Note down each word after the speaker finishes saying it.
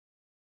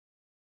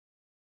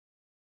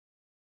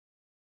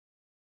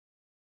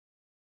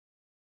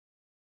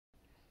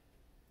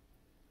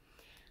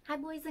Hi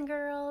boys and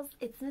girls,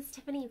 it's Miss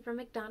Tiffany from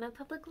McDonough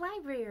Public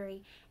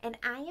Library, and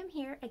I am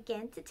here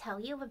again to tell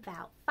you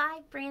about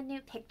 5 brand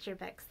new picture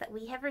books that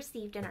we have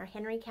received in our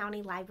Henry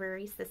County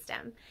Library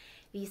system.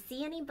 If you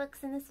see any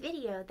books in this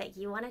video that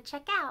you want to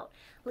check out,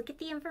 look at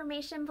the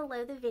information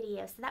below the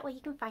video so that way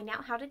you can find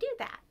out how to do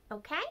that,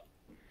 okay?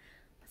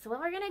 So what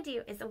we're going to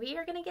do is we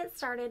are going to get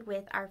started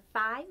with our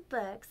 5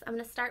 books. I'm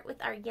going to start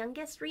with our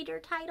youngest reader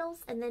titles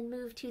and then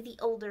move to the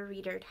older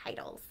reader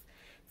titles.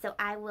 So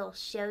I will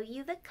show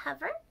you the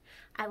cover,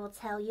 I will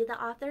tell you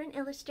the author and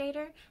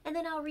illustrator, and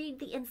then I'll read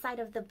the inside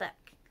of the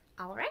book.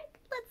 Alright,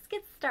 let's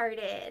get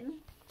started.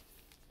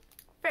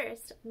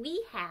 First,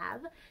 we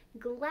have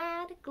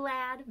Glad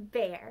Glad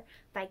Bear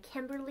by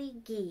Kimberly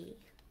Gee.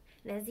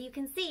 And as you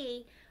can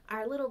see,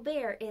 our little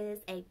bear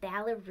is a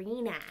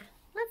ballerina.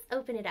 Let's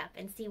open it up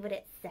and see what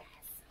it says.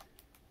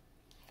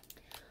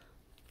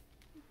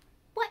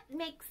 What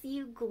makes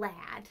you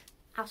glad?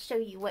 I'll show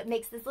you what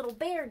makes this little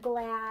bear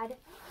glad.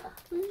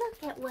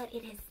 Look at what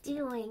it is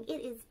doing.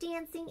 It is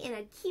dancing in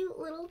a cute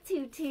little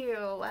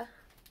tutu.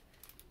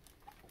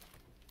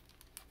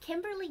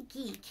 Kimberly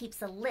Gee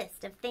keeps a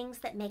list of things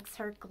that makes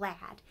her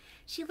glad.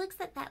 She looks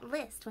at that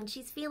list when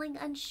she's feeling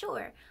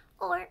unsure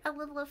or a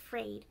little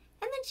afraid,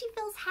 and then she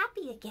feels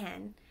happy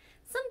again.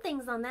 Some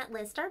things on that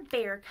list are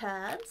bear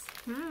cubs.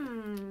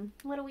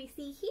 What do we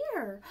see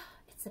here?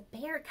 It's a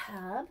bear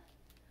cub.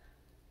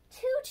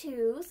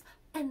 Tutus.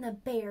 And the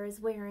bear is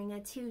wearing a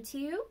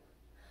tutu.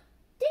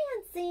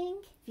 Dancing.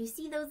 If you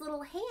see those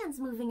little hands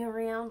moving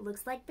around,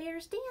 looks like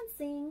bear's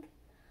dancing.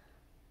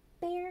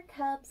 Bear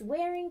cubs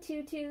wearing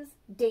tutus,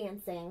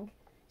 dancing.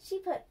 She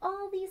put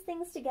all these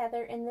things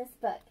together in this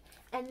book,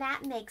 and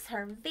that makes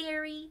her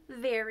very,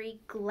 very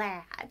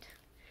glad.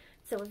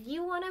 So if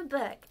you want a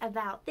book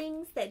about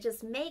things that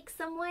just make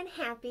someone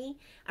happy,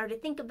 or to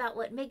think about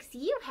what makes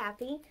you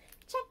happy,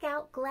 check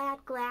out Glad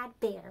Glad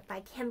Bear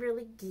by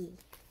Kimberly Gee.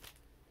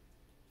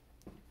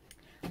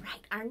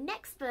 Right, our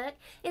next book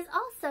is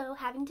also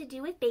having to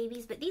do with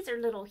babies, but these are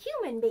little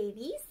human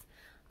babies.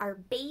 Our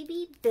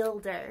Baby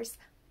Builders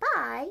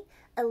by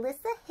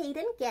Elissa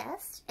Haden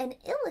Guest and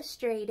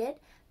illustrated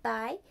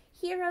by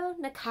Hiro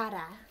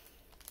Nakata.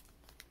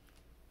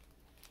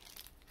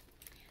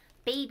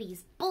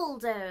 Babies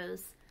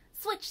bulldoze.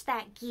 Switch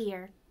that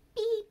gear.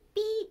 Beep,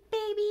 beep,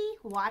 baby.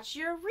 Watch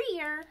your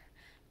rear.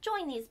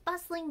 Join these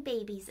bustling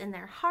babies in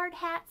their hard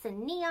hats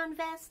and neon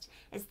vests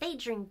as they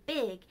dream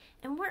big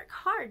and work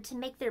hard to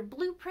make their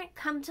blueprint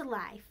come to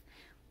life.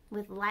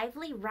 With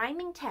lively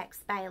rhyming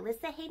text by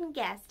Elissa Haden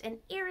Guest and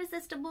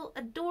irresistible,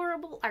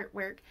 adorable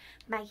artwork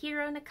by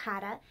Hiro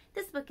Nakata,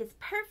 this book is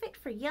perfect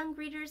for young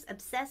readers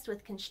obsessed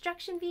with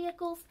construction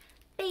vehicles,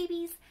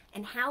 babies,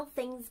 and how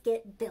things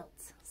get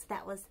built. So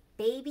that was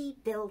Baby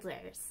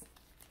Builders.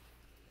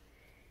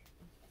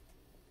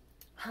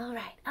 All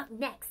right, up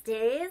next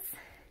is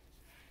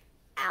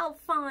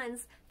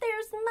Alphonse,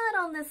 There's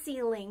Mud on the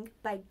Ceiling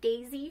by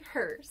Daisy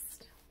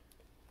Hirst.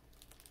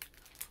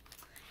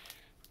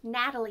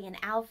 Natalie and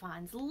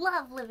Alphonse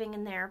love living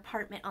in their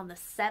apartment on the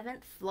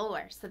 7th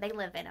floor, so they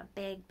live in a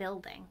big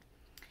building.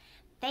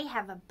 They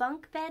have a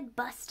bunk bed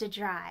bus to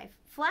drive,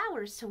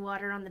 flowers to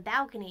water on the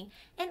balcony,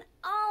 and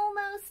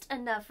almost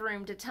enough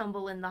room to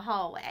tumble in the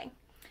hallway.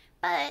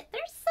 But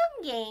there's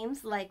some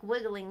games, like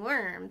wiggling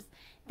worms,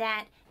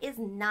 that is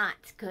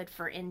not good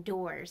for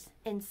indoors,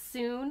 and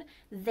soon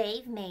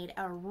they've made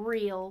a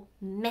real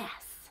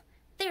mess.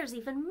 There's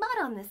even mud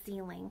on the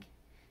ceiling.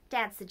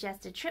 Dad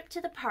suggests a trip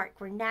to the park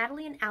where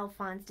Natalie and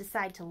Alphonse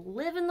decide to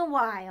live in the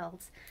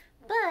wilds,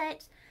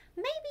 but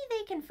maybe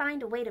they can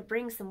find a way to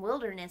bring some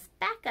wilderness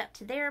back up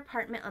to their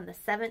apartment on the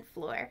 7th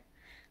floor.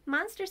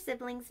 Monster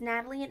siblings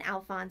Natalie and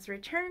Alphonse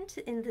return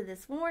into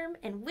this warm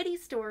and witty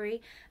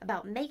story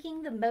about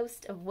making the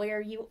most of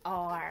where you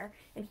are.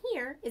 And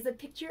here is a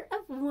picture of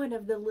one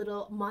of the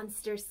little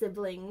monster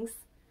siblings.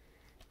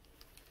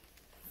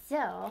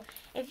 So,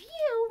 if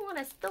you want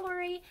a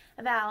story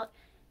about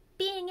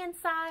being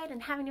inside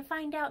and having to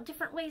find out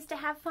different ways to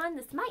have fun,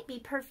 this might be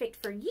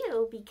perfect for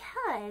you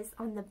because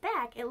on the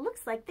back it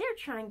looks like they're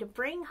trying to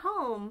bring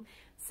home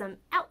some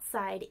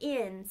outside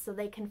in so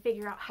they can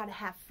figure out how to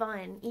have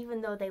fun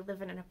even though they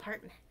live in an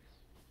apartment.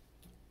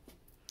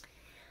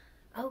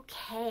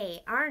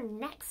 Okay, our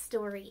next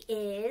story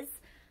is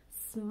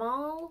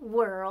Small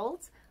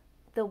World.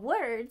 The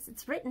words,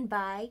 it's written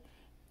by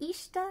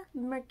Ishta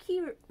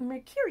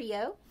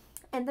Mercurio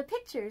and the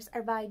pictures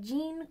are by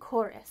Jean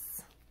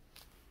Corus.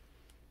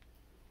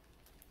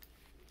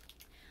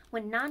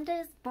 When Nanda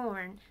is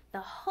born, the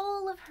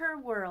whole of her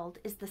world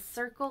is the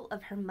circle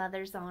of her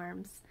mother's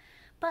arms.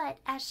 But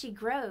as she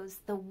grows,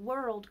 the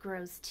world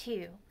grows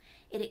too.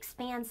 It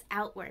expands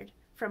outward,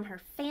 from her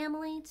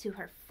family to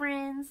her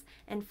friends,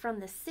 and from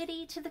the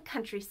city to the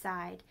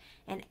countryside.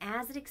 And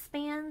as it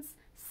expands,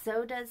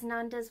 so does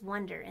Nanda's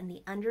wonder in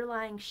the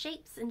underlying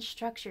shapes and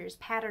structures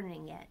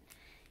patterning it.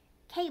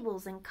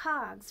 Cables and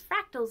cogs,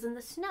 fractals in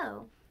the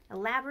snow,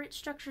 elaborate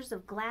structures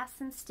of glass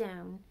and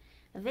stone.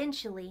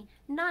 Eventually,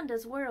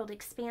 Nanda's world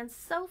expands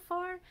so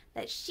far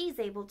that she's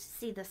able to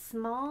see the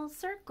small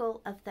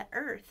circle of the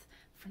earth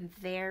from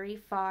very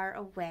far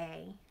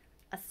away.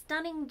 A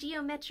stunning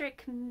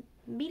geometric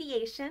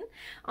mediation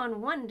on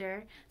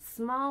wonder,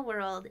 Small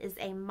World is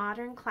a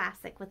modern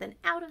classic with an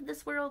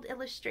out-of-this-world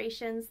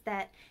illustrations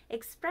that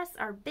express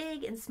our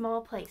big and small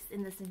place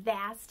in this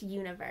vast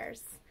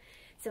universe.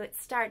 So it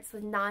starts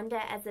with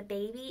Nanda as a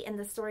baby, and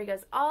the story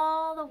goes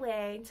all the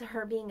way to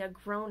her being a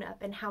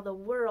grown-up and how the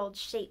world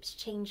shapes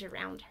change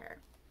around her.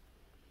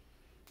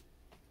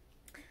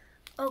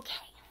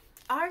 Okay,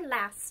 our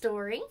last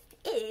story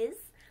is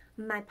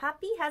My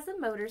Papi Has a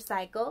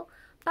Motorcycle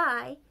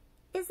by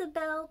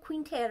Isabel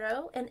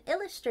Quintero and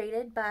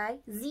illustrated by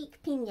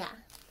Zeke Pina.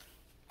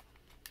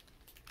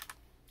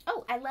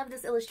 Oh, I love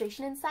this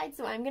illustration inside,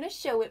 so I'm going to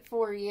show it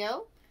for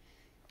you.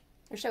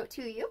 Or show it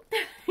to you.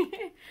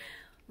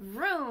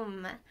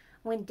 Vroom!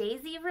 When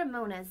Daisy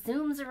Ramona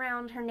zooms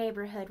around her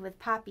neighborhood with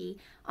Papi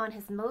on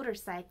his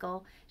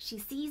motorcycle, she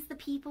sees the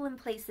people and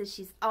places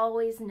she's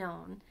always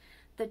known.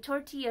 The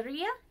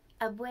Tortilleria,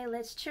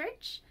 Abuela's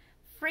church,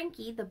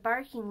 Frankie the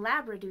barking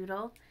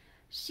labradoodle.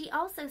 She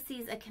also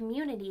sees a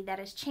community that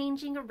is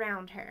changing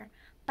around her.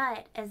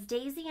 But as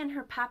Daisy and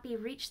her Papi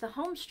reach the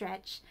home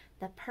stretch,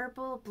 the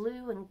purple,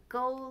 blue, and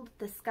gold,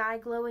 the sky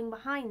glowing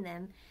behind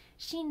them,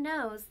 she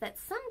knows that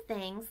some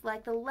things,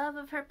 like the love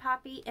of her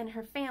Papi and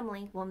her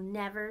family, will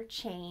never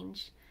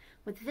change.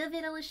 With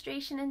vivid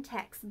illustration and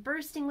text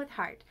bursting with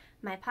heart,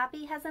 My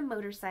Papi Has a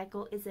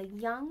Motorcycle is a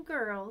young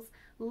girl's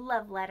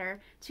love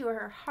letter to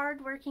her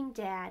hard-working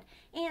dad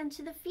and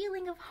to the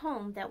feeling of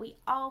home that we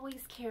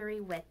always carry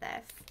with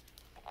us.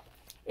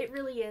 It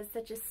really is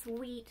such a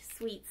sweet,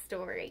 sweet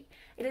story.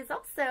 It is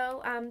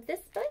also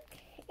this book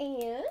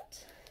and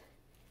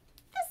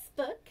this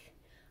book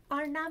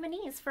are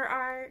nominees for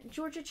our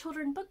Georgia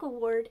Children Book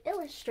Award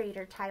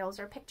illustrator titles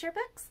or picture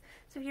books.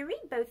 So if you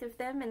read both of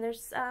them, and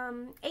there's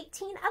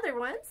 18 other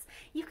ones,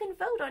 you can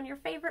vote on your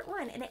favorite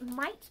one, and it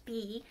might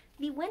be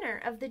the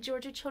winner of the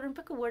Georgia Children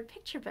Book Award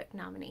picture book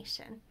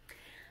nomination.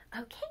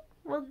 Okay,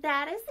 well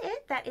that is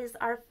it. That is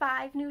our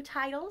 5 new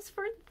titles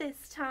for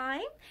this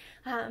time.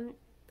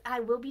 I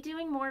will be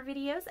doing more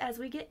videos as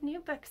we get new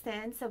books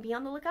in, so be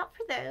on the lookout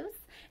for those.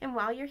 And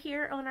while you're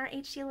here on our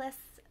HGLS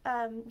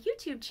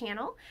YouTube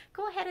channel,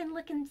 go ahead and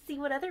look and see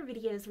what other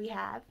videos we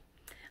have.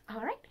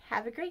 All right,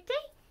 have a great day.